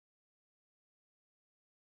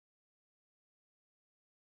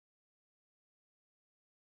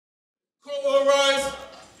Court will rise.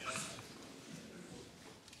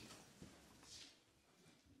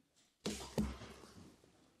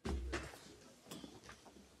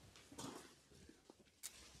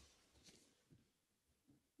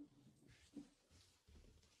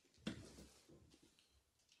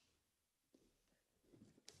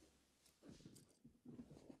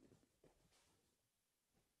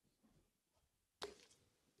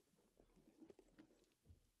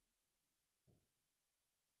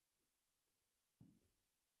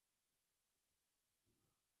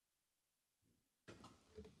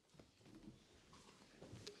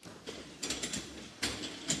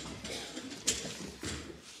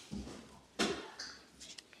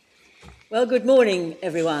 Well, good morning,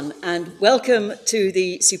 everyone, and welcome to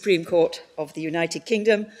the Supreme Court of the United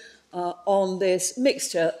Kingdom on this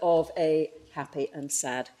mixture of a happy and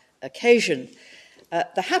sad occasion.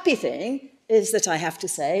 The happy thing is that I have to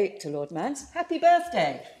say to Lord Mance, happy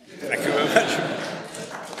birthday. Thank you very much.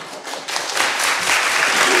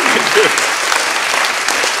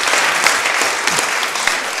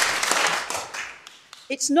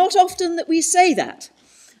 It's not often that we say that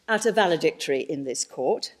at a valedictory in this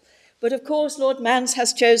court, but of course Lord Mance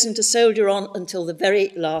has chosen to soldier on until the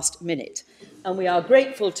very last minute, and we are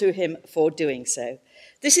grateful to him for doing so.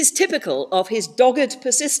 This is typical of his dogged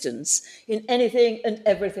persistence in anything and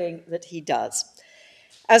everything that he does.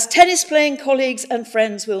 As tennis-playing colleagues and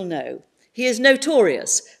friends will know, he is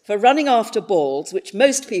notorious for running after balls which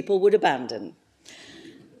most people would abandon,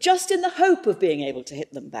 just in the hope of being able to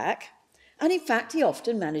hit them back. And in fact, he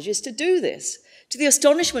often manages to do this, to the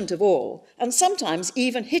astonishment of all, and sometimes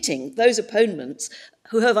even hitting those opponents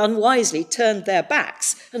who have unwisely turned their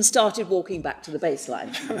backs and started walking back to the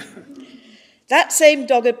baseline. That same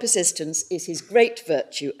dogged persistence is his great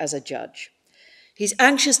virtue as a judge. He's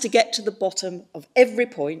anxious to get to the bottom of every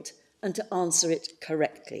point and to answer it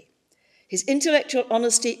correctly. His intellectual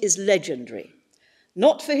honesty is legendary.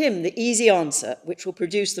 Not for him the easy answer which will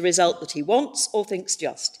produce the result that he wants or thinks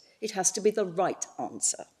just. It has to be the right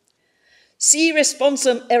answer. Si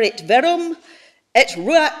responsum erit verum, et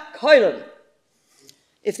ruat coelum.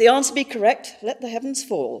 If the answer be correct, let the heavens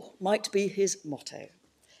fall, might be his motto.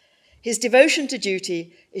 His devotion to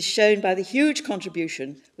duty is shown by the huge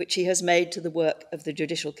contribution which he has made to the work of the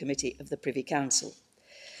Judicial Committee of the Privy Council.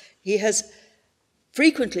 He has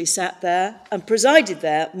frequently sat there and presided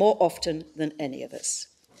there more often than any of us.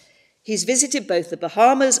 He's visited both the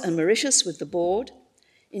Bahamas and Mauritius with the board.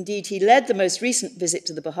 Indeed, he led the most recent visit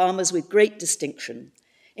to the Bahamas with great distinction,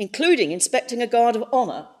 including inspecting a guard of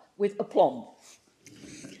honour with aplomb.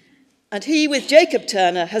 And he, with Jacob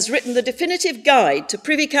Turner, has written the definitive guide to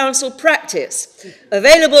Privy Council practice,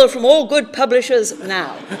 available from all good publishers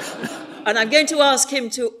now. And I'm going to ask him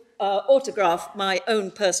to autograph my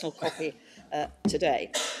own personal copy today.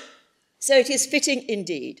 So it is fitting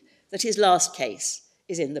indeed that his last case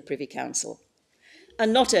is in the Privy Council.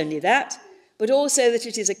 And not only that, but also that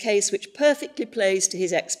it is a case which perfectly plays to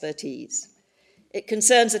his expertise. It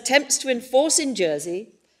concerns attempts to enforce in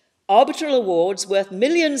Jersey arbitral awards worth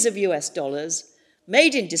millions of US dollars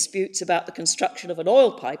made in disputes about the construction of an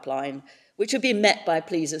oil pipeline which have been met by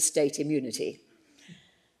pleas of state immunity.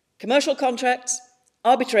 Commercial contracts,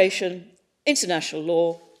 arbitration, international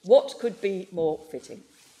law, what could be more fitting?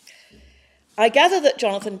 I gather that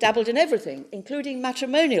Jonathan dabbled in everything, including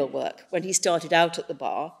matrimonial work, when he started out at the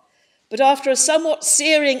bar, but after a somewhat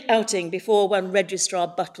searing outing before one Registrar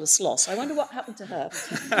Butler Sloss, I wonder what happened to her,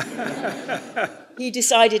 he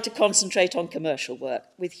decided to concentrate on commercial work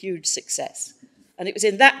with huge success. And it was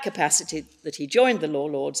in that capacity that he joined the Law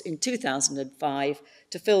Lords in 2005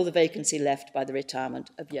 to fill the vacancy left by the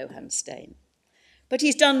retirement of Johann Stein. But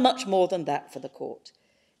he's done much more than that for the court.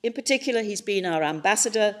 In particular, he's been our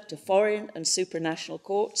ambassador to foreign and supranational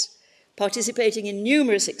courts, participating in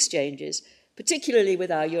numerous exchanges, particularly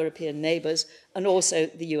with our European neighbours, and also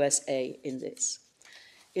the USA in this.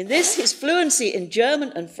 In this, his fluency in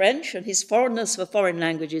German and French and his foreignness for foreign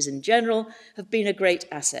languages in general have been a great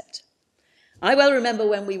asset. I well remember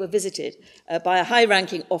when we were visited by a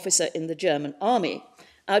high-ranking officer in the German army.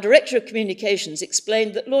 Our Director of Communications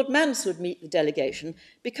explained that Lord Mance would meet the delegation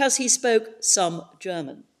because he spoke some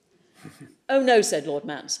German. Oh no, said Lord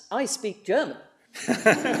Mance, I speak German.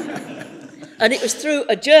 And it was through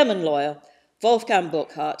a German lawyer, Wolfgang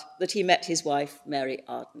Burkhardt, that he met his wife, Mary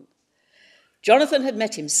Arden. Jonathan had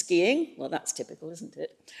met him skiing, well, that's typical, isn't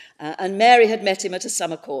it? And Mary had met him at a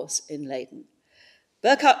summer course in Leiden.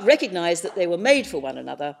 Burkhardt recognised that they were made for one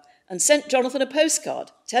another and sent Jonathan a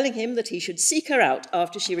postcard telling him that he should seek her out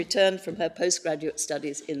after she returned from her postgraduate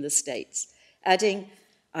studies in the States, adding,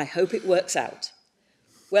 I hope it works out.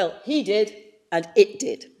 Well, he did, and it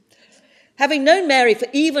did. Having known Mary for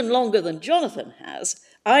even longer than Jonathan has,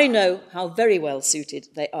 I know how very well suited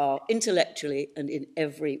they are intellectually and in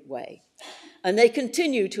every way. And they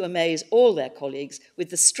continue to amaze all their colleagues with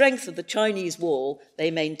the strength of the Chinese wall they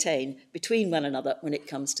maintain between one another when it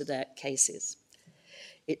comes to their cases.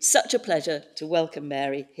 It's such a pleasure to welcome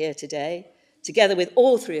Mary here today, together with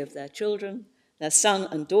all 3 of their children, their son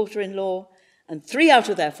and daughter-in-law, and 3 out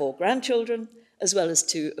of their 4 grandchildren, as well as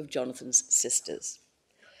 2 of Jonathan's sisters.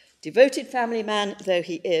 Devoted family man though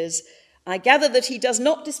he is, I gather that he does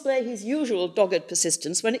not display his usual dogged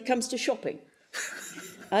persistence when it comes to shopping.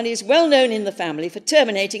 And he's well known in the family for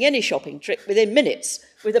terminating any shopping trip within minutes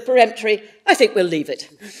with a peremptory, "I think we'll leave it."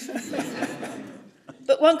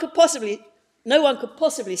 But no one could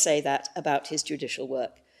possibly say that about his judicial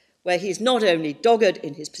work, where he's not only dogged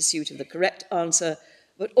in his pursuit of the correct answer,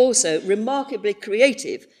 but also remarkably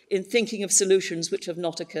creative in thinking of solutions which have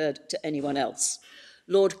not occurred to anyone else.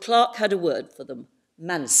 Lord Clarke had a word for them,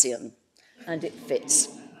 Mancian, and it fits.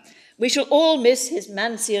 We shall all miss his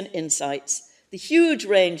Mancian insights, the huge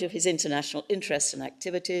range of his international interests and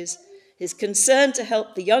activities, his concern to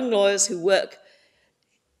help the young lawyers who work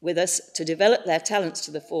with us to develop their talents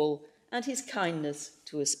to the full, and his kindness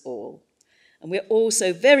to us all. And we're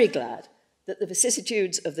also very glad that the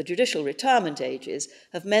vicissitudes of the judicial retirement ages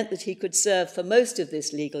have meant that he could serve for most of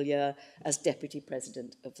this legal year as Deputy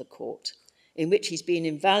President of the Court, in which he's been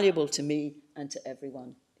invaluable to me and to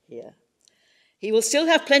everyone here. He will still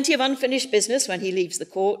have plenty of unfinished business when he leaves the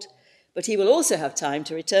court, but he will also have time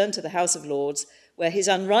to return to the House of Lords, where his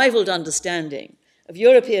unrivaled understanding of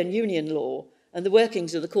European Union law and the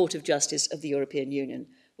workings of the Court of Justice of the European Union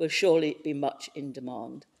will surely be much in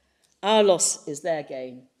demand. Our loss is their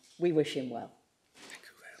gain. We wish him well. Thank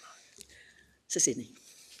you very much. Sir Sydney.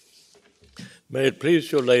 May it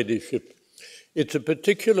please your ladyship, it's a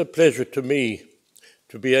particular pleasure to me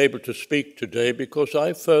to be able to speak today because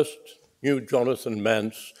I first knew Jonathan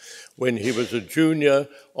Mance when he was a junior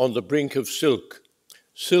on the brink of silk.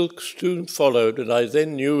 Silk soon followed, and I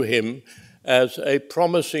then knew him as a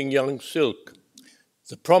promising young silk.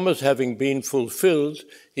 The promise having been fulfilled,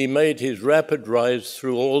 he made his rapid rise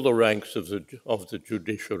through all the ranks of the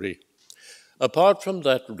judiciary. Apart from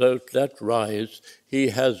that rise, he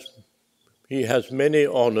has many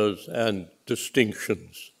honours and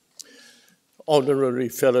distinctions. Honorary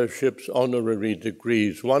fellowships, honorary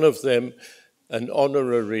degrees, one of them an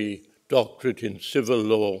honorary doctorate in civil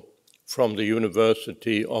law from the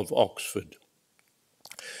University of Oxford.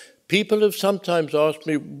 People have sometimes asked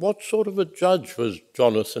me, what sort of a judge was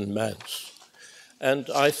Jonathan Mance? And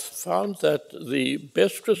I found that the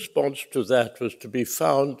best response to that was to be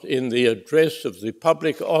found in the address of the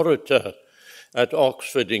public orator at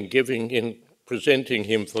Oxford in presenting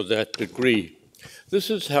him for that degree. This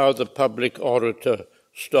is how the public orator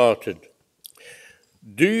started.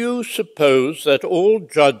 Do you suppose that all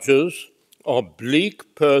judges are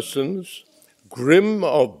bleak persons, grim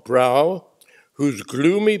of brow, whose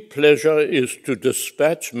gloomy pleasure is to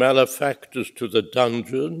dispatch malefactors to the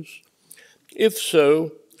dungeons? If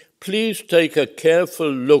so, please take a careful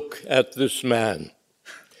look at this man.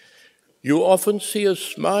 You often see a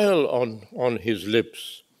smile on his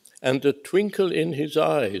lips and a twinkle in his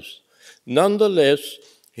eyes. Nonetheless,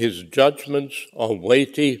 his judgments are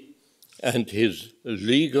weighty and his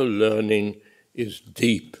legal learning is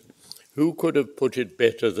deep. Who could have put it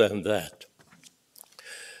better than that?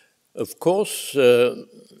 Of course,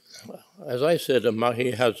 as I said,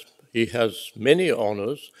 he has many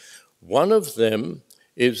honours. One of them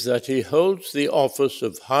is that he holds the office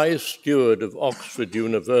of High Steward of Oxford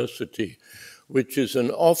University, which is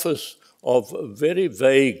an office of very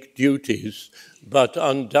vague duties, but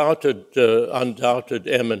undoubted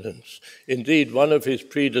eminence. Indeed, one of his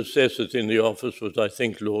predecessors in the office was, I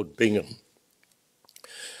think, Lord Bingham.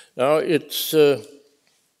 Now, it's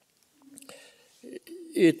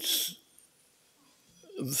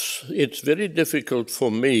very difficult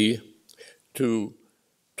for me to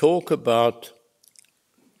talk about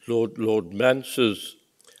Lord Mance's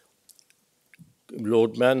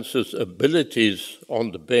abilities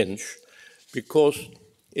on the bench because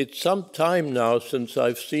it's some time now since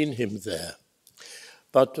I've seen him there.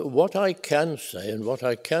 But what I can say and what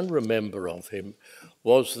I can remember of him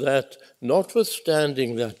was that,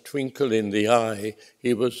 notwithstanding that twinkle in the eye,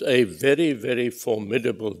 he was a very, very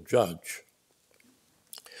formidable judge.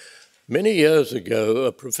 Many years ago,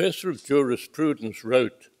 a professor of jurisprudence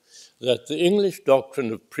wrote that the English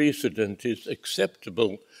doctrine of precedent is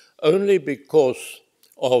acceptable only because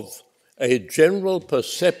of a general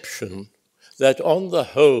perception that, on the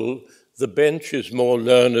whole, the bench is more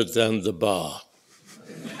learned than the bar.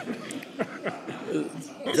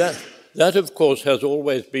 That, of course, has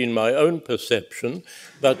always been my own perception,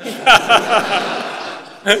 but,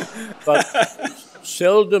 but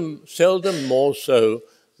seldom more so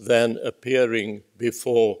than appearing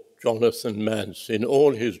before Jonathan Mance in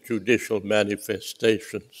all his judicial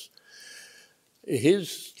manifestations.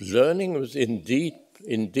 His learning was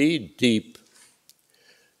indeed deep.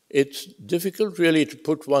 It's difficult really to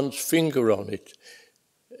put one's finger on it.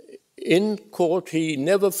 In court, he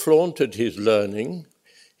never flaunted his learning.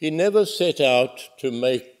 He never set out to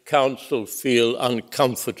make counsel feel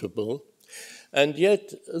uncomfortable. And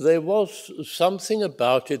yet there was something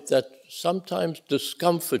about it that sometimes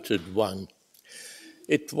discomforted one.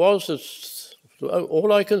 It was,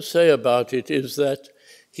 all I can say about it is that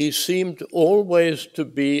he seemed always to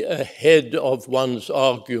be ahead of one's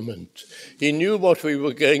argument. He knew what we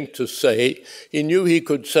were going to say. He knew he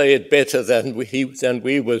could say it better than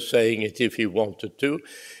we were saying it if he wanted to.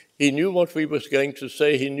 He knew what we were going to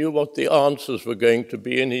say. He knew what the answers were going to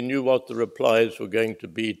be, and he knew what the replies were going to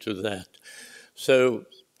be to that. So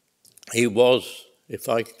he was, if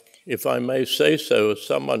I may say so, as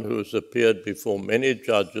someone who has appeared before many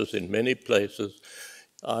judges in many places,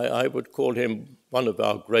 I would call him one of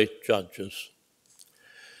our great judges.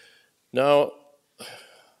 Now,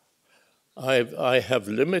 I have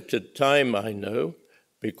limited time, I know,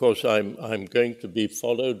 because I'm going to be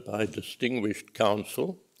followed by distinguished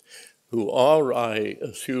counsel, who are, I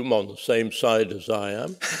assume, on the same side as I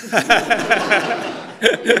am.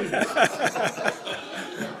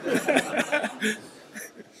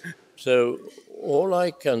 So all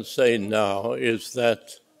I can say now is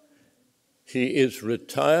that he is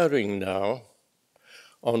retiring now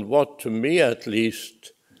on what, to me at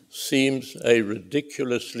least, seems a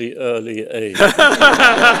ridiculously early age.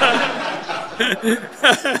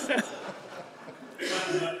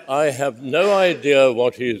 I have no idea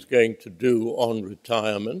what he is going to do on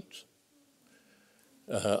retirement,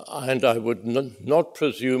 and I would not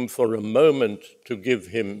presume for a moment to give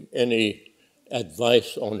him any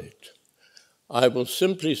advice on it. I will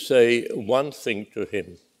simply say one thing to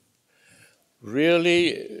him.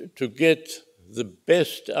 Really, to get the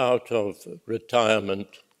best out of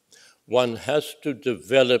retirement, one has to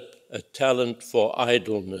develop a talent for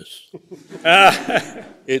idleness.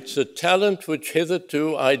 It's a talent which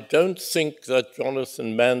hitherto I don't think that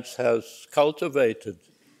Jonathan Mance has cultivated.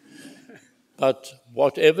 But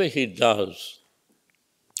whatever he does,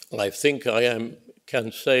 I think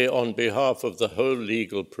can say on behalf of the whole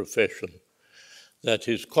legal profession that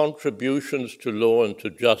his contributions to law and to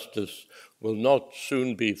justice will not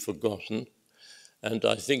soon be forgotten. And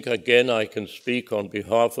I think, again, I can speak on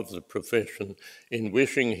behalf of the profession in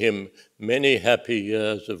wishing him many happy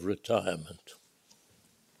years of retirement.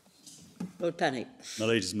 Lord Pannick. My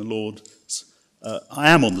ladies and my lords,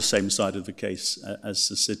 I am on the same side of the case as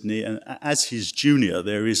Sir Sydney, and as his junior,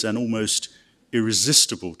 there is an almost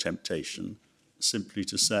irresistible temptation simply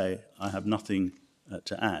to say, I have nothing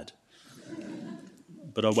to add.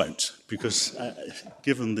 But I won't, because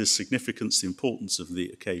given the significance, the importance of the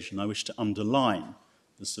occasion, I wish to underline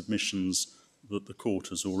the submissions that the court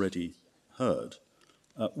has already heard.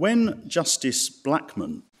 When Justice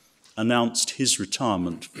Blackmun announced his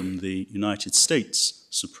retirement from the United States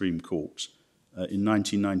Supreme Court in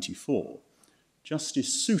 1994,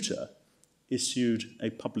 Justice Souter issued a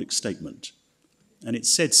public statement, and it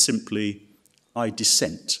said simply, I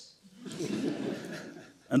dissent.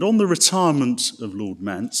 And on the retirement of Lord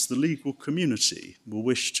Mance, the legal community will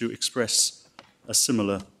wish to express a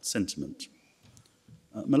similar sentiment.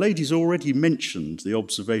 My lady's already mentioned the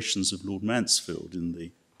observations of Lord Mansfield in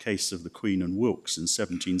the case of the Queen and Wilkes in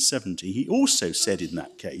 1770. He also said in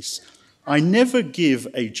that case, I never give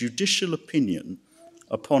a judicial opinion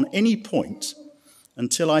upon any point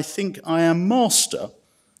until I think I am master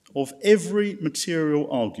of every material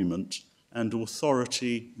argument and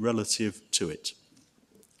authority relative to it.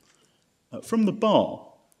 From the bar,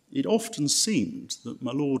 it often seemed that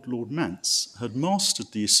my Lord Mance had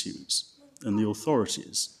mastered the issues and the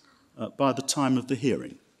authorities by the time of the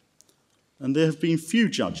hearing. And there have been few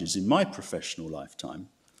judges in my professional lifetime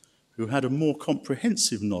who had a more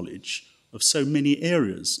comprehensive knowledge of so many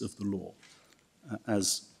areas of the law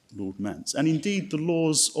as Lord Mance, and indeed the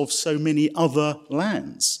laws of so many other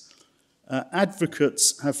lands.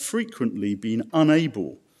 Advocates have frequently been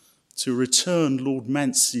unable to return Lord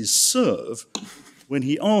Mance's serve when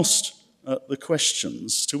he asked the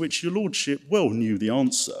questions to which your lordship well knew the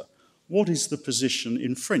answer. What is the position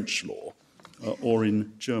in French law or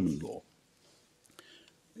in German law?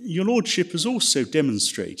 Your lordship has also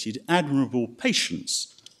demonstrated admirable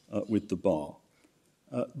patience with the bar.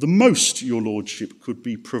 The most your lordship could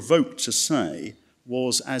be provoked to say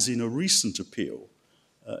was, as in a recent appeal,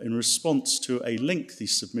 in response to a lengthy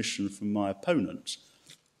submission from my opponent,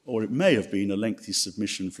 or it may have been a lengthy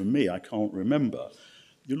submission from me, I can't remember.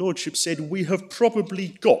 Your Lordship said, "We have probably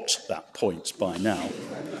got that point by now."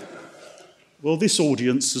 Well, this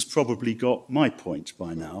audience has probably got my point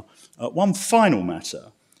by now. One final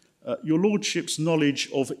matter. Your Lordship's knowledge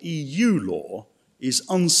of EU law is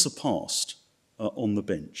unsurpassed on the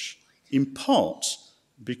bench, in part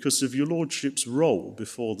because of your Lordship's role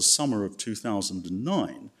before the summer of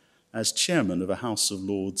 2009 as chairman of a House of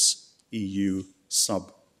Lords EU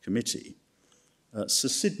subcommittee. Sir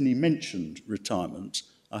Sydney mentioned retirement.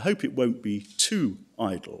 I hope it won't be too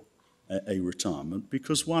idle a retirement,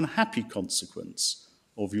 because one happy consequence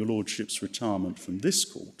of your Lordship's retirement from this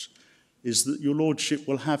court is that your Lordship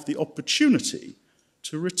will have the opportunity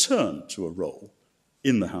to return to a role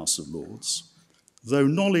in the House of Lords, though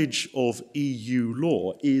knowledge of EU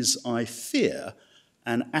law is, I fear,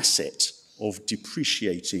 an asset of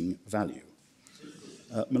depreciating value.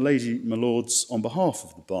 My Lady, my Lords, on behalf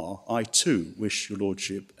of the Bar, I too wish your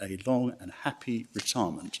Lordship a long and happy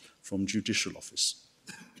retirement from judicial office.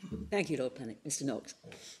 Thank you, Lord Pannick. Mr. Knox.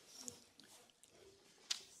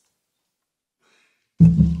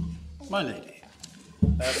 My lady,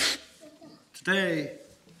 today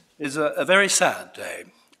is a very sad day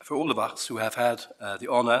for all of us who have had the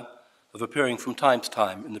honour of appearing from time to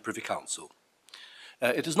time in the Privy Council.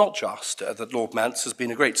 It is not just that Lord Mance has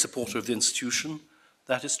been a great supporter of the institution.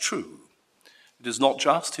 That is true. It is not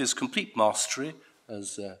just his complete mastery,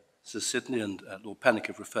 as Sir Sydney and Lord Pannick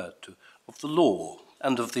have referred to, of the law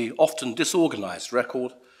and of the often disorganised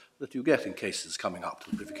record that you get in cases coming up to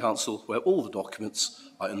the Privy Council where all the documents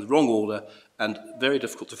are in the wrong order and very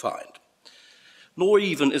difficult to find. Nor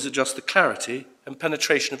even is it just the clarity and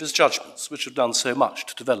penetration of his judgments which have done so much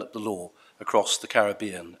to develop the law across the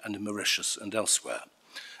Caribbean and in Mauritius and elsewhere.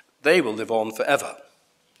 They will live on forever.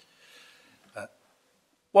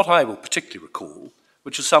 What I will particularly recall,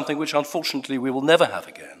 which is something which unfortunately we will never have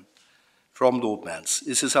again from Lord Mance,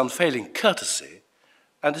 is his unfailing courtesy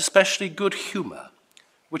and especially good humour,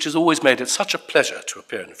 which has always made it such a pleasure to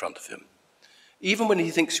appear in front of him. Even when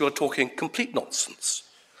he thinks you are talking complete nonsense,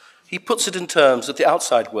 he puts it in terms that the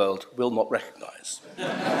outside world will not recognise.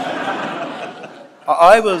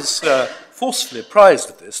 I was forcefully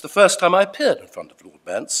apprised of this the first time I appeared in front of Lord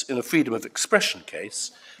Mance in a freedom of expression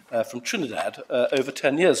case from Trinidad over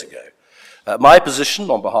 10 years ago. My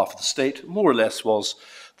position on behalf of the state more or less was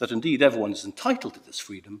that indeed everyone is entitled to this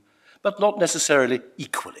freedom, but not necessarily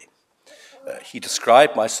equally. He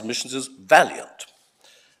described my submissions as valiant.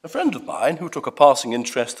 A friend of mine who took a passing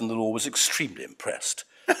interest in the law was extremely impressed.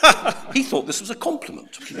 He thought this was a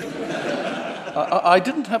compliment. I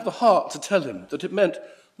didn't have the heart to tell him that it meant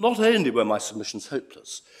not only were my submissions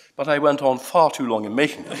hopeless, but I went on far too long in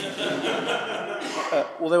making them.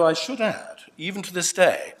 Although I should add, even to this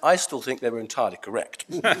day, I still think they were entirely correct.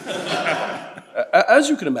 As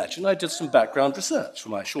you can imagine, I did some background research for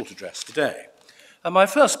my short address today. And my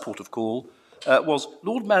first port of call was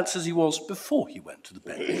Lord Mance as he was before he went to the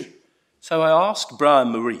bench. So I asked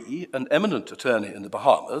Brian Marie, an eminent attorney in the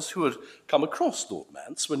Bahamas, who had come across Lord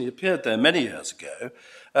Mance when he appeared there many years ago,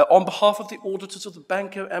 on behalf of the auditors of the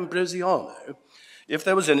Banco Ambrosiano, if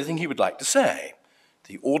there was anything he would like to say.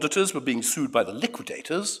 The auditors were being sued by the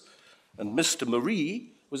liquidators, and Mr.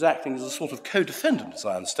 Marie was acting as a sort of co-defendant, as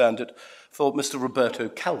I understand it, for Mr. Roberto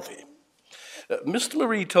Calvi. Mr.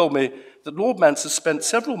 Marie told me that Lord Mance has spent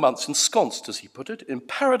several months ensconced, as he put it, in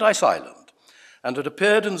Paradise Island, and had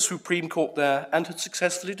appeared in the Supreme Court there and had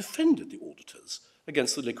successfully defended the auditors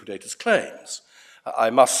against the liquidators' claims. I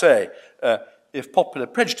must say, if popular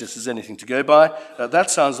prejudice is anything to go by, that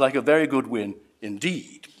sounds like a very good win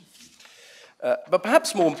indeed. But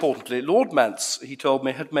perhaps more importantly, Lord Mance, he told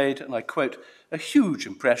me, had made, and I quote, a huge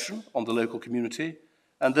impression on the local community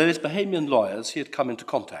and those Bahamian lawyers he had come into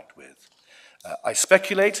contact with. I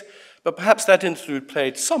speculate, but perhaps that interlude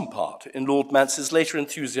played some part in Lord Mance's later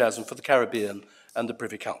enthusiasm for the Caribbean and the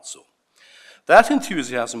Privy Council. That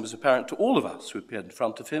enthusiasm was apparent to all of us who appeared in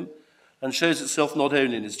front of him and shows itself not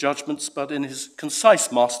only in his judgments, but in his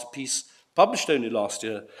concise masterpiece, published only last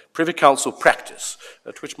year, Privy Council Practice,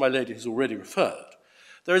 to which my lady has already referred.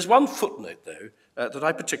 There is one footnote, though, that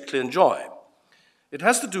I particularly enjoy. It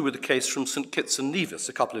has to do with a case from St. Kitts and Nevis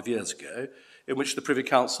a couple of years ago, in which the Privy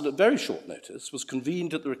Council, at very short notice, was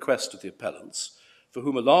convened at the request of the appellants, for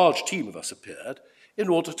whom a large team of us appeared, in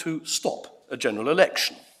order to stop a general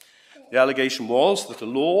election. The allegation was that a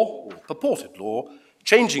law, or purported law,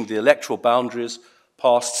 changing the electoral boundaries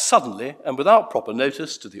passed suddenly and without proper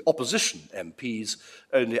notice to the opposition MPs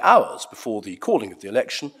only hours before the calling of the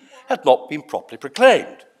election, had not been properly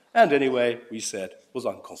proclaimed, and anyway, we said, was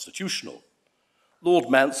unconstitutional. Lord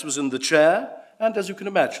Mance was in the chair, and as you can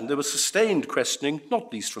imagine, there was sustained questioning,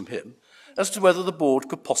 not least from him, as to whether the board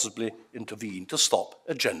could possibly intervene to stop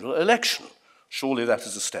a general election. Surely that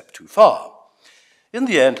is a step too far. In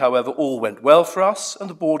the end, however, all went well for us, and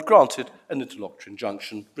the board granted an interlocutory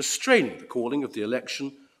injunction restraining the calling of the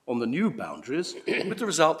election on the new boundaries, with the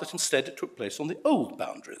result that instead it took place on the old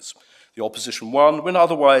boundaries. The opposition won, when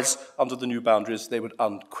otherwise, under the new boundaries, they would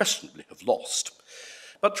unquestionably have lost.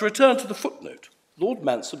 But to return to the footnote, Lord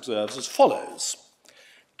Mance observes as follows: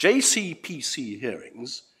 JCPC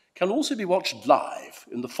hearings can also be watched live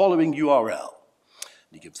in the following URL.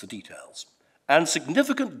 And he gives the details. And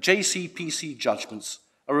significant JCPC judgments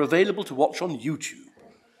are available to watch on YouTube.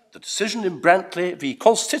 The decision in Brantley v.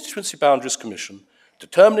 Constituency Boundaries Commission,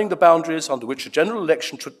 determining the boundaries under which a general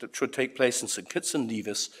election should take place in St Kitts and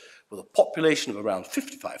Nevis, with a population of around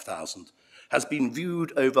 55,000, has been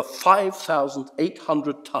viewed over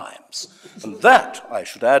 5,800 times. And that, I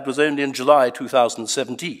should add, was only in July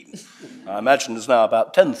 2017. I imagine it's now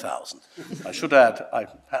about 10,000. I should add,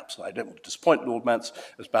 perhaps I don't want to disappoint Lord Mance,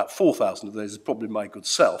 there's about 4,000 of those is probably my good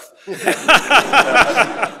self,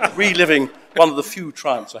 reliving one of the few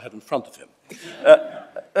triumphs I had in front of him.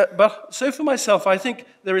 But so for myself, I think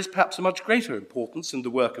there is perhaps a much greater importance in the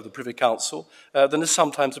work of the Privy Council than is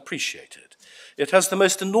sometimes appreciated. It has the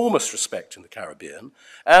most enormous respect in the Caribbean,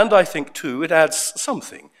 and I think, too, it adds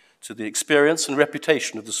something to the experience and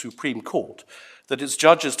reputation of the Supreme Court, that its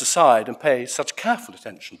judges decide and pay such careful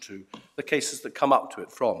attention to the cases that come up to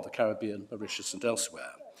it from the Caribbean, Mauritius, and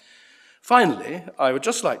elsewhere. Finally, I would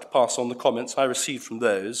just like to pass on the comments I received from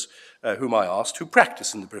those whom I asked who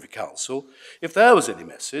practice in the Privy Council, if there was any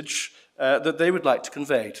message that they would like to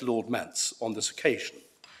convey to Lord Mance on this occasion.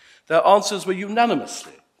 Their answers were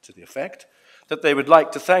unanimously to the effect that they would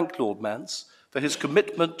like to thank Lord Mance for his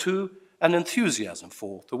commitment to and enthusiasm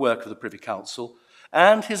for the work of the Privy Council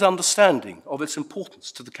and his understanding of its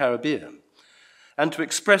importance to the Caribbean, and to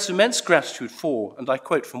express immense gratitude for, and I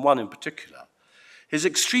quote from one in particular, his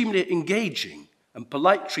extremely engaging and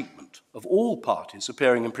polite treatment of all parties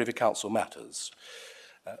appearing in Privy Council matters.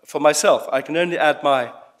 For myself, I can only add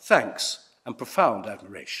my thanks and profound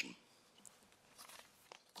admiration.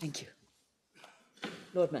 Thank you.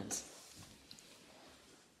 Lord Mance.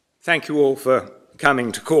 Thank you all for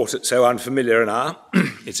coming to court at so unfamiliar an hour.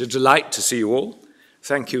 It's a delight to see you all.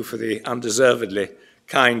 Thank you for the undeservedly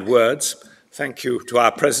kind words. Thank you to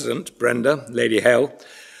our President, Brenda, Lady Hale,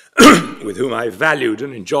 with whom I valued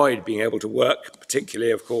and enjoyed being able to work,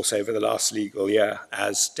 particularly, of course, over the last legal year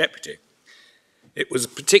as Deputy. It was a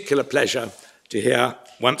particular pleasure to hear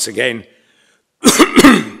once again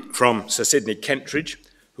from Sir Sydney Kentridge,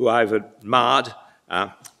 who I've admired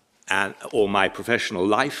all my professional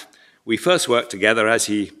life. We first worked together, as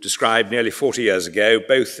he described, nearly 40 years ago,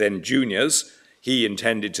 both then juniors. He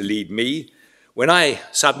intended to lead me. When I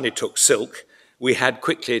suddenly took silk, we had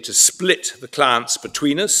quickly to split the clients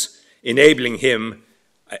between us, enabling him,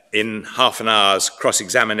 in half an hour's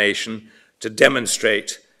cross-examination, to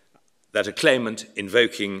demonstrate that a claimant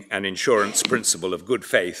invoking an insurance principle of good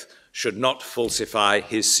faith should not falsify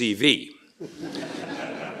his CV.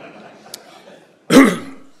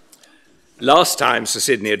 Last time Sir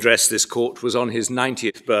Sydney addressed this court was on his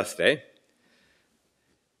 90th birthday.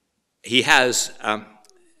 He has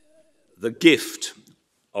the gift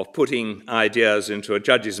of putting ideas into a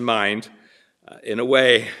judge's mind in a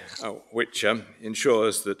way which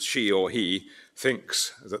ensures that she or he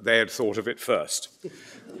thinks that they had thought of it first.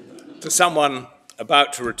 For someone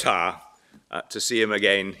about to retire, to see him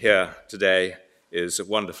again here today is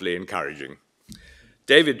wonderfully encouraging.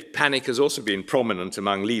 David Pannick has also been prominent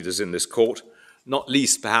among leaders in this court, not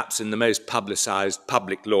least perhaps in the most publicised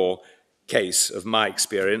public law case of my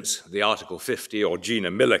experience, the Article 50 or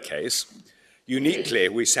Gina Miller case. Uniquely,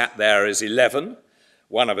 we sat there as 11,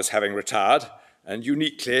 one of us having retired, and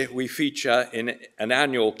uniquely, we feature in an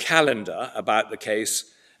annual calendar about the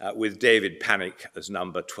case with David Pannick as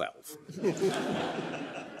number 12.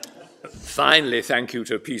 Finally, thank you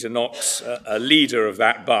to Peter Knox, a leader of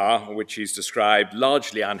that bar, which he's described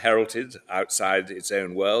largely unheralded outside its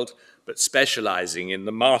own world, but specialising in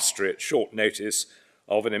the mastery at short notice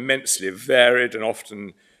of an immensely varied and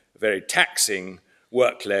often very taxing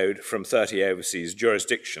workload from 30 overseas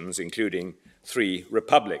jurisdictions, including 3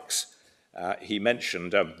 republics. He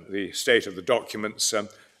mentioned the state of the documents,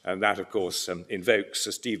 and that, of course, invokes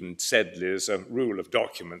Sir Stephen Sedley's rule of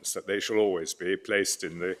documents, that they shall always be placed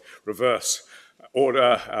in the reverse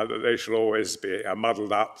order that they shall always be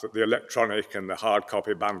muddled up, that the electronic and the hard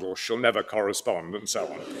copy bundles shall never correspond, and so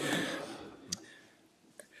on.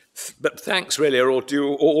 But thanks really are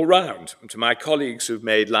due all round to my colleagues who've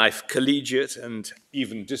made life collegiate and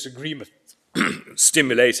even disagreement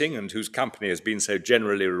stimulating, and whose company has been so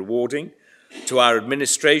generally rewarding, to our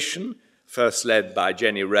administration, first led by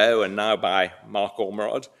Jenny Rowe and now by Mark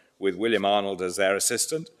Ormerod, with William Arnold as their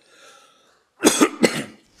assistant,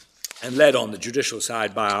 and led on the judicial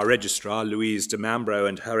side by our registrar, Louise de Mambro,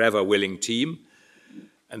 and her ever-willing team.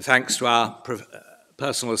 And thanks to our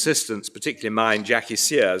personal assistants, particularly mine, Jackie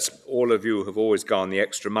Sears, all of you have always gone the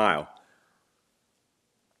extra mile.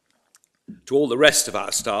 To all the rest of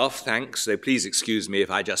our staff, thanks, so please excuse me if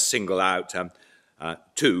I just single out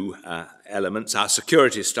two elements. Our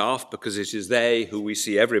security staff, because it is they who we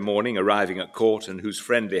see every morning arriving at court and whose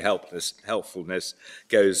friendly helpfulness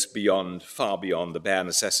goes beyond, far beyond the bare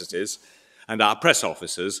necessities. And our press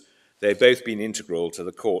officers, they've both been integral to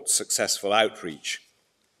the court's successful outreach.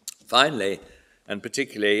 Finally, and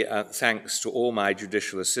particularly thanks to all my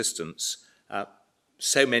judicial assistants,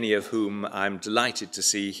 so many of whom I'm delighted to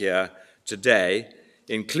see here today,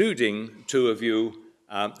 including two of you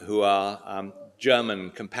who are German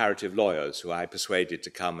comparative lawyers who I persuaded to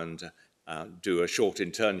come and do a short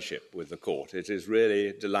internship with the court. It is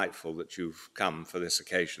really delightful that you've come for this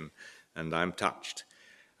occasion, and I'm touched.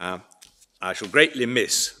 I shall greatly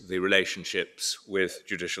miss the relationships with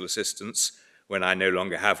judicial assistants when I no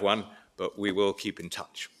longer have one, but we will keep in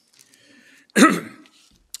touch.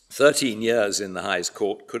 13 years in the Highest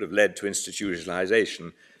Court could have led to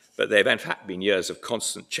institutionalization, but they've in fact been years of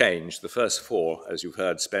constant change. The first 4, as you've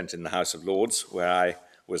heard, spent in the House of Lords, where I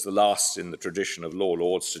was the last in the tradition of Law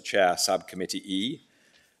Lords to chair Subcommittee E.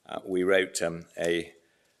 We wrote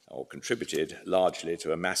or contributed largely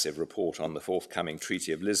to a massive report on the forthcoming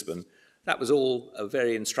Treaty of Lisbon. That was all a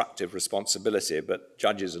very instructive responsibility, but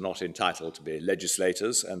judges are not entitled to be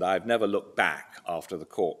legislators, and I've never looked back after the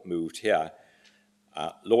court moved here.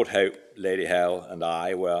 Lord Hope, Lady Hale, and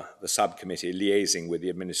I were the subcommittee liaising with the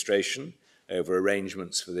administration over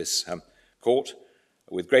arrangements for this court.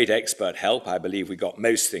 With great expert help, I believe we got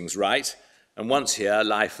most things right. And once here,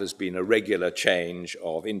 life has been a regular change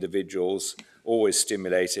of individuals, always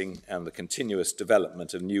stimulating, and the continuous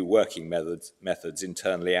development of new working methods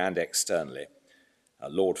internally and externally.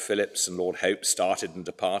 Lord Phillips and Lord Hope started and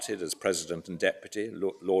departed as President and Deputy.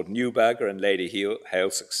 Lord Neuberger and Lady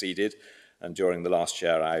Hale succeeded. And during the last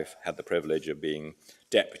year, I've had the privilege of being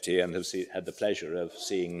deputy and have had the pleasure of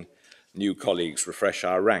seeing new colleagues refresh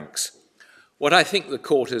our ranks. What I think the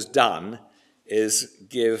court has done is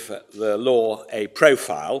give the law a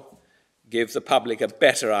profile, give the public a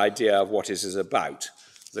better idea of what it is about,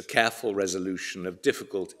 the careful resolution of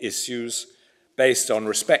difficult issues based on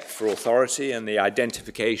respect for authority and the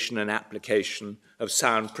identification and application of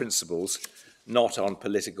sound principles, not on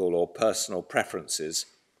political or personal preferences.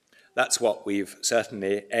 That's what we've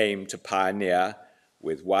certainly aimed to pioneer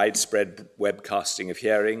with widespread webcasting of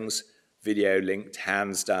hearings, video-linked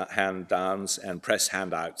hand-downs and press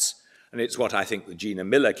handouts. And it's what I think the Gina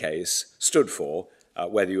Miller case stood for,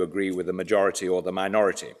 whether you agree with the majority or the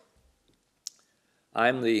minority.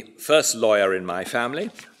 I'm the first lawyer in my family.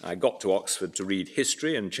 I got to Oxford to read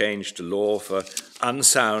history and changed to law for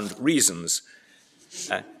unsound reasons.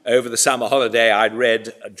 Over the summer holiday, I'd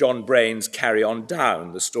read John Brain's Carry On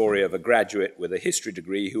Down, the story of a graduate with a history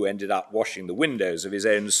degree who ended up washing the windows of his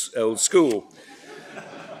own old school.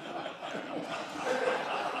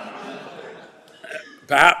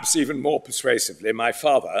 Perhaps even more persuasively, my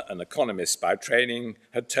father, an economist by training,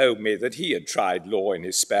 had told me that he had tried law in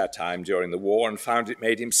his spare time during the war and found it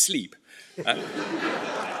made him sleep.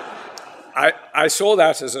 I saw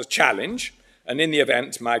that as a challenge, and in the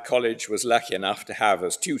event, my college was lucky enough to have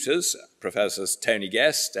as tutors Professors Tony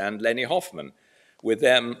Guest and Lenny Hoffman. With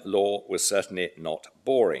them, law was certainly not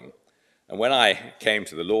boring. And when I came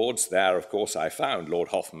to the Lords, there, of course, I found Lord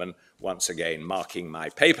Hoffman once again marking my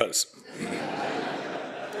papers.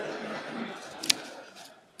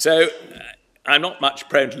 So I'm not much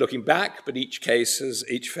prone to looking back, but each phase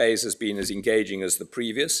has been as engaging as the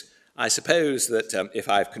previous. I suppose that if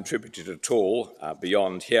I've contributed at all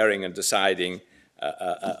beyond hearing and deciding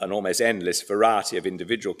an almost endless variety of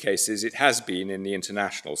individual cases, it has been in the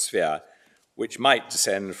international sphere, which might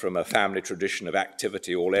descend from a family tradition of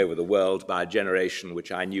activity all over the world by a generation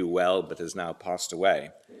which I knew well but has now passed away.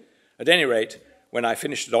 At any rate, when I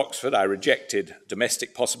finished at Oxford, I rejected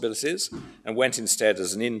domestic possibilities and went instead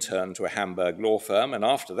as an intern to a Hamburg law firm, and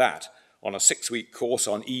after that, on a 6-week course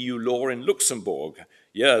on EU law in Luxembourg,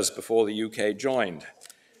 years before the UK joined.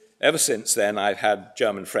 Ever since then, I've had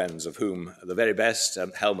German friends, of whom the very best,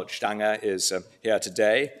 Helmut Stanger, is here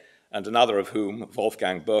today, and another of whom,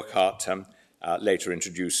 Wolfgang Burkhardt, later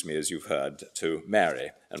introduced me, as you've heard, to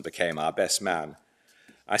Mary and became our best man.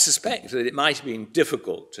 I suspect that it might have been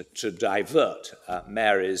difficult to divert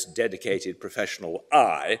Mary's dedicated professional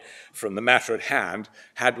eye from the matter at hand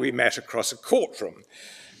had we met across a courtroom.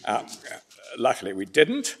 Luckily we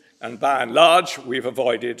didn't, and by and large we've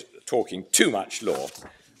avoided talking too much law.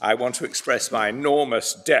 I want to express my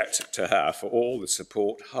enormous debt to her for all the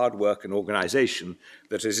support, hard work and organisation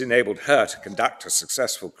that has enabled her to conduct a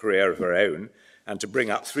successful career of her own and to bring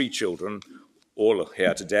up 3 children, all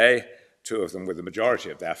here today, 2 of them with the majority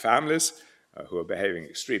of their families, who are behaving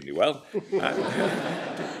extremely well,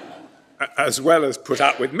 as well as put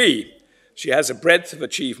up with me. She has a breadth of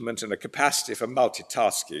achievement and a capacity for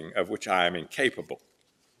multitasking of which I am incapable.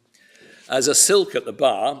 As a silk at the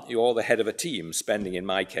bar, you're the head of a team, spending, in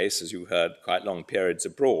my case, as you heard, quite long periods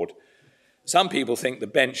abroad. Some people think the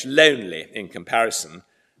bench lonely in comparison,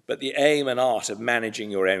 but the aim and art of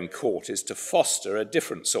managing your own court is to foster a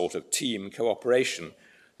different sort of team cooperation.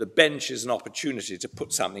 The bench is an opportunity to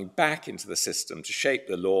put something back into the system, to shape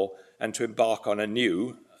the law, and to embark on a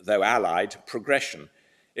new, though allied, progression.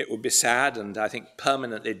 It would be sad and, I think,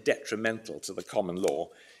 permanently detrimental to the common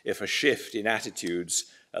law if a shift in attitudes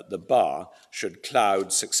at the bar should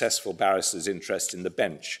cloud successful barristers' interest in the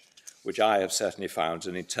bench, which I have certainly found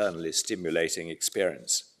an eternally stimulating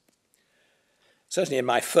experience. Certainly in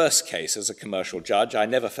my first case as a commercial judge, I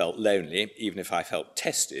never felt lonely, even if I felt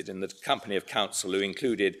tested, in the company of counsel who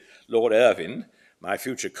included Lord Irvine, my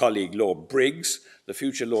future colleague Lord Briggs, the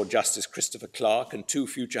future Lord Justice Christopher Clark, and 2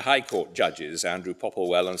 future High Court judges, Andrew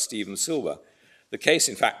Popplewell and Stephen Silver. The case,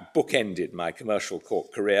 in fact, bookended my commercial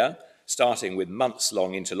court career, starting with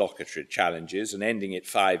months-long interlocutory challenges and ending it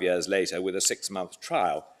 5 years later with a 6-month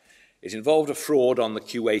trial. It involved a fraud on the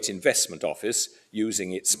Kuwait Investment Office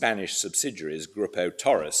using its Spanish subsidiaries, Grupo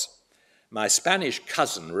Torres. My Spanish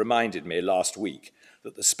cousin reminded me last week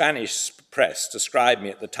that the Spanish press described me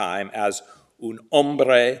at the time as un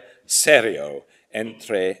hombre serio en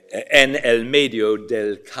el medio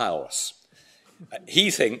del caos.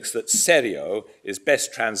 He thinks that serio is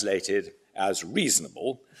best translated as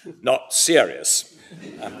reasonable, not serious.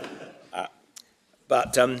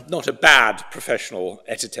 But not a bad professional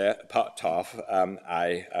epitaph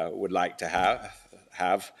I would like to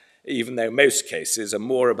have, even though most cases are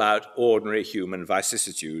more about ordinary human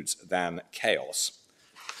vicissitudes than chaos.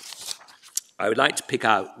 I would like to pick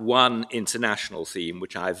out one international theme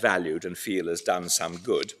which I valued and feel has done some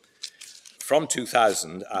good. From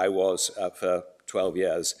 2000, I was, for 12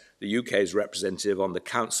 years, the UK's representative on the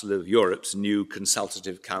Council of Europe's new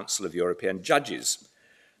Consultative Council of European Judges.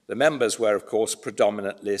 The members were, of course,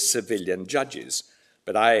 predominantly civilian judges,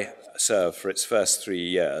 but I served for its first 3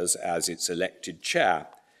 years as its elected chair.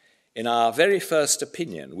 In our very first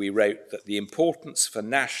opinion, we wrote that the importance for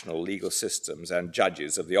national legal systems and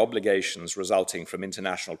judges of the obligations resulting from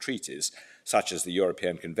international treaties, such as the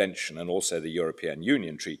European Convention and also the European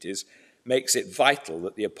Union treaties, makes it vital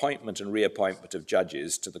that the appointment and reappointment of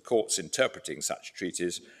judges to the courts interpreting such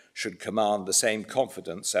treaties should command the same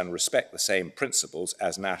confidence and respect the same principles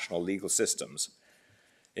as national legal systems.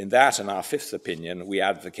 In that and our fifth opinion, we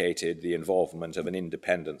advocated the involvement of an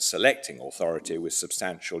independent selecting authority with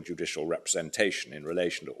substantial judicial representation in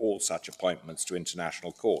relation to all such appointments to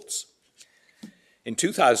international courts. In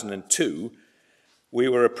 2002, we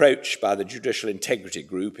were approached by the Judicial Integrity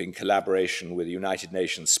Group in collaboration with the United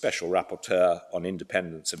Nations Special Rapporteur on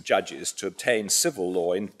Independence of Judges to obtain civil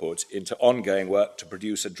law input into ongoing work to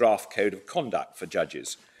produce a draft code of conduct for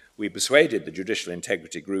judges. We persuaded the Judicial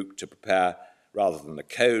Integrity Group to prepare, rather than the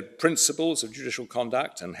code, principles of judicial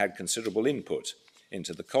conduct and had considerable input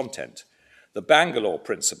into the content. The Bangalore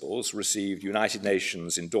principles received United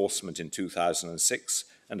Nations endorsement in 2006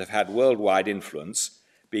 and have had worldwide influence,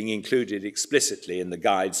 being included explicitly in the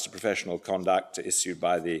guides to professional conduct issued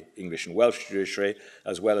by the English and Welsh judiciary,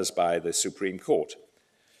 as well as by the Supreme Court.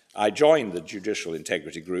 I joined the Judicial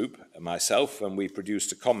Integrity Group myself, and we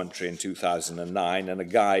produced a commentary in 2009 and a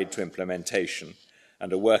guide to implementation,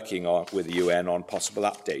 and are working with the UN on possible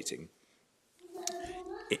updating.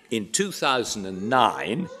 In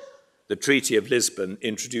 2009, the Treaty of Lisbon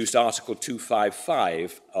introduced Article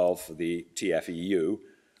 255 of the TFEU,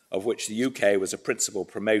 of which the UK was a principal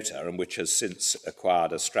promoter and which has since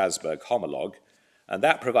acquired a Strasbourg homologue, and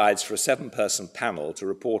that provides for a 7-person panel to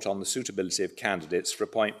report on the suitability of candidates for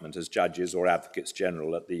appointment as judges or advocates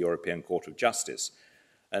general at the European Court of Justice.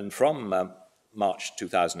 And from March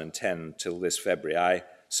 2010 till this February, I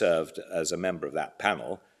served as a member of that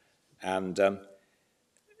panel, and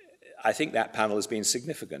I think that panel has been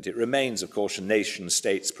significant. It remains, of course, a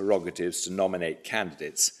nation-state's prerogatives to nominate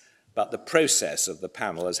candidates, but the process of the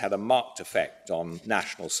panel has had a marked effect on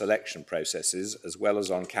national selection processes as well as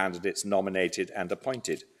on candidates nominated and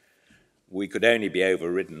appointed. We could only be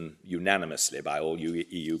overridden unanimously by all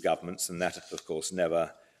EU governments, and that, of course,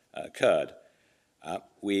 never occurred.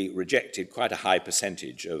 We rejected quite a high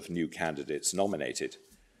percentage of new candidates nominated.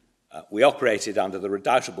 We operated under the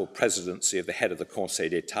redoubtable presidency of the head of the Conseil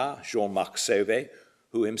d'État, Jean-Marc Sauvé,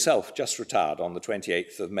 who himself just retired on the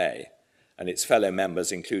 28th of May, and its fellow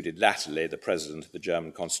members included latterly the president of the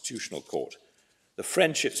German Constitutional Court. The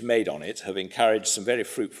friendships made on it have encouraged some very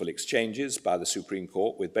fruitful exchanges by the Supreme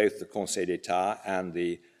Court with both the Conseil d'État and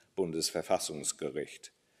the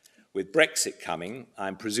Bundesverfassungsgericht. With Brexit coming,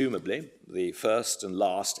 I'm presumably the first and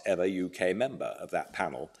last ever UK member of that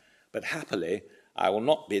panel, but happily, I will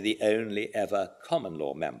not be the only ever common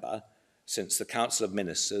law member, since the Council of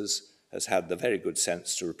Ministers has had the very good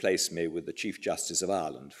sense to replace me with the Chief Justice of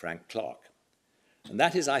Ireland, Frank Clark. And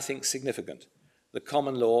that is, I think, significant. The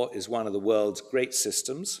common law is one of the world's great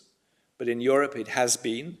systems, but in Europe it has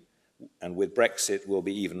been, and with Brexit will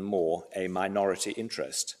be even more, a minority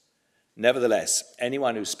interest. Nevertheless,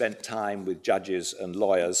 anyone who spent time with judges and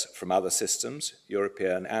lawyers from other systems,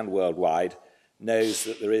 European and worldwide, knows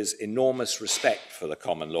that there is enormous respect for the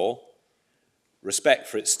common law, respect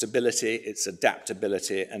for its stability, its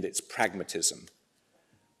adaptability, and its pragmatism.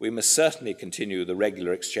 We must certainly continue the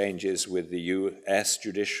regular exchanges with the US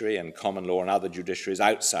judiciary and common law and other judiciaries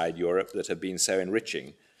outside Europe that have been so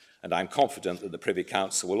enriching, and I'm confident that the Privy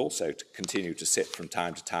Council will also continue to sit from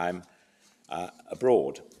time to time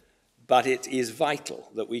abroad. But it is vital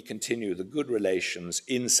that we continue the good relations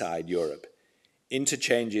inside Europe.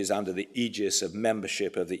 Interchanges under the aegis of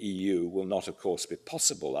membership of the EU will not, of course, be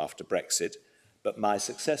possible after Brexit, but my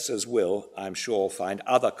successors will, I'm sure, find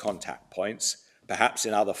other contact points, perhaps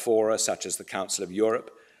in other fora such as the Council of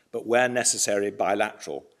Europe, but where necessary,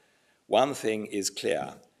 bilateral. One thing is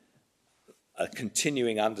clear: a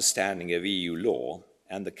continuing understanding of EU law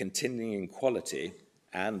and the continuing quality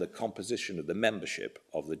and the composition of the membership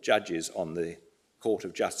of the judges on the Court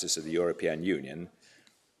of Justice of the European Union,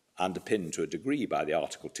 underpinned to a degree by the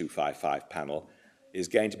Article 255 panel, is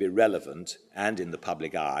going to be relevant and in the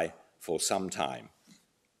public eye for some time.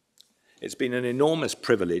 It's been an enormous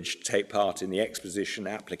privilege to take part in the exposition,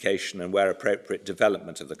 application, and where appropriate,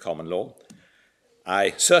 development of the common law.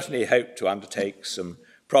 I certainly hope to undertake some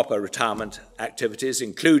proper retirement activities,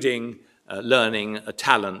 including learning a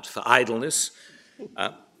talent for idleness.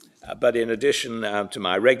 But in addition to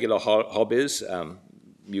my regular hobbies,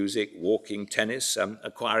 music, walking, tennis,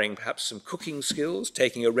 acquiring perhaps some cooking skills,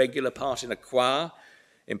 taking a regular part in a choir,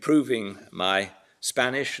 improving my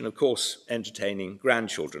Spanish, and of course entertaining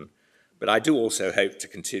grandchildren. But I do also hope to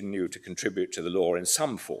continue to contribute to the law in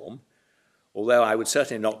some form, although I would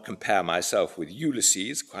certainly not compare myself with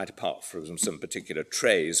Ulysses, quite apart from some particular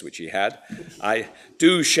traits which he had. I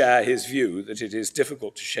do share his view that it is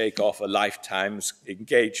difficult to shake off a lifetime's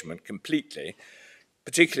engagement completely,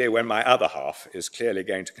 particularly when my other half is clearly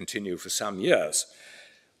going to continue for some years.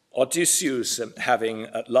 Odysseus, having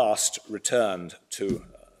at last returned to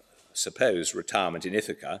supposed retirement in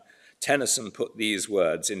Ithaca, Tennyson put these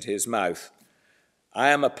words into his mouth: "I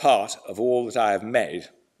am a part of all that I have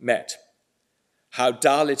met. How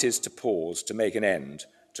dull it is to pause, to make an end,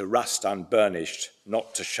 to rust unburnished,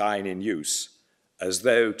 not to shine in use, as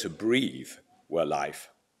though to breathe were life."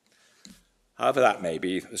 However that may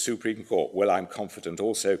be, the Supreme Court will, I'm confident,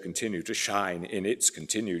 also continue to shine in its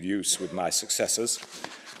continued use with my successors.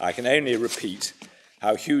 I can only repeat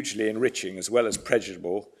how hugely enriching as well as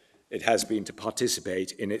prejudicial it has been to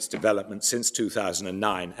participate in its development since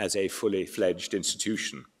 2009 as a fully fledged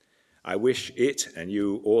institution. I wish it and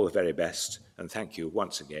you all the very best, and thank you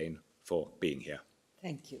once again for being here.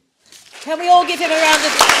 Thank you. Can we all give him a round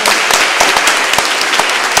of applause?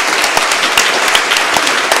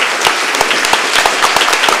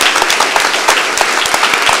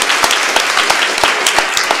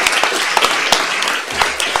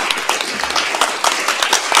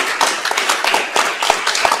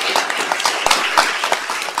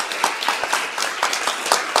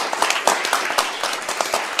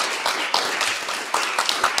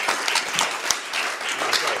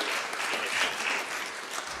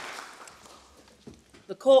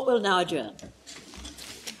 The court will now adjourn.